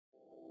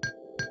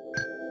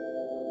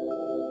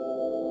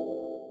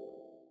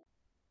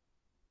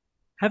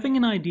Having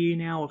an idea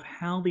now of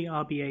how the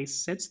RBA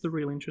sets the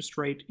real interest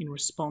rate in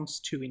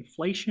response to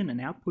inflation and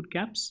output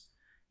gaps,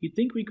 you'd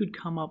think we could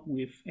come up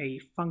with a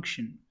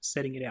function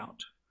setting it out.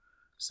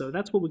 So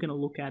that's what we're going to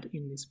look at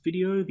in this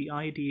video, the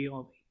idea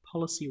of a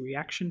policy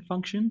reaction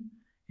function,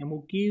 and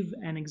we'll give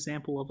an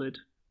example of it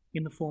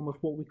in the form of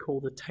what we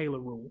call the Taylor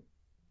rule.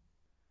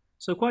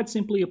 So quite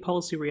simply, a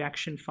policy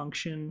reaction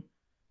function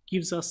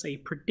gives us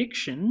a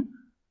prediction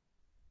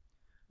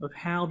of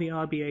how the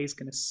RBA is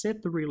going to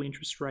set the real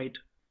interest rate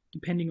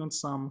depending on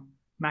some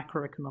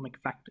macroeconomic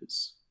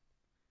factors.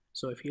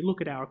 So if you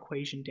look at our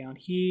equation down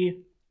here,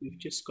 we've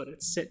just got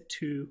it set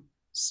to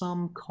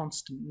some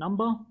constant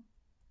number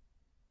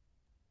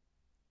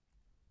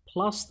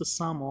plus the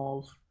sum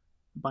of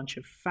a bunch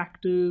of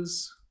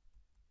factors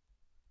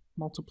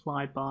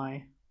multiplied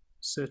by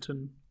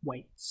certain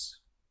weights.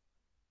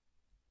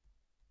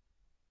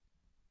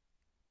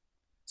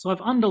 So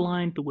I've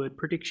underlined the word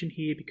prediction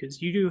here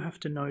because you do have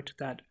to note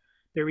that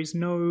there is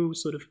no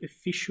sort of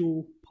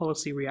official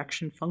policy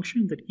reaction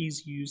function that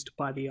is used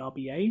by the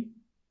RBA.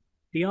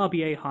 The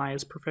RBA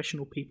hires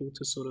professional people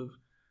to sort of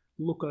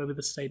look over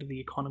the state of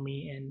the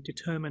economy and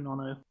determine on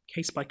a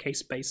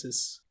case-by-case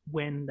basis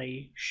when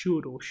they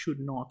should or should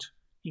not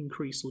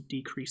increase or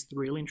decrease the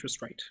real interest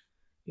rate.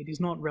 It is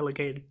not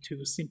relegated to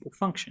a simple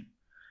function,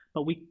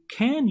 but we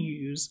can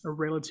use a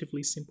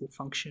relatively simple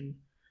function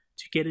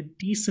to get a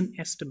decent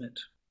estimate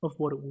of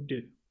what it will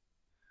do.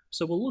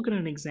 So we'll look at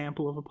an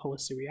example of a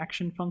policy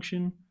reaction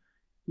function.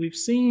 We've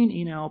seen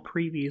in our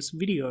previous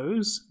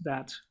videos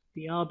that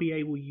the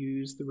RBA will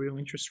use the real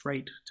interest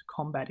rate to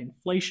combat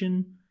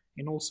inflation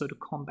and also to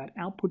combat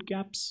output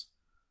gaps.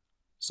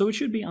 So it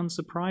should be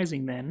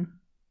unsurprising then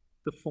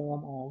the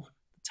form of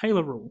the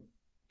Taylor rule.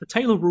 The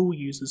Taylor rule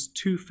uses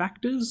two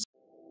factors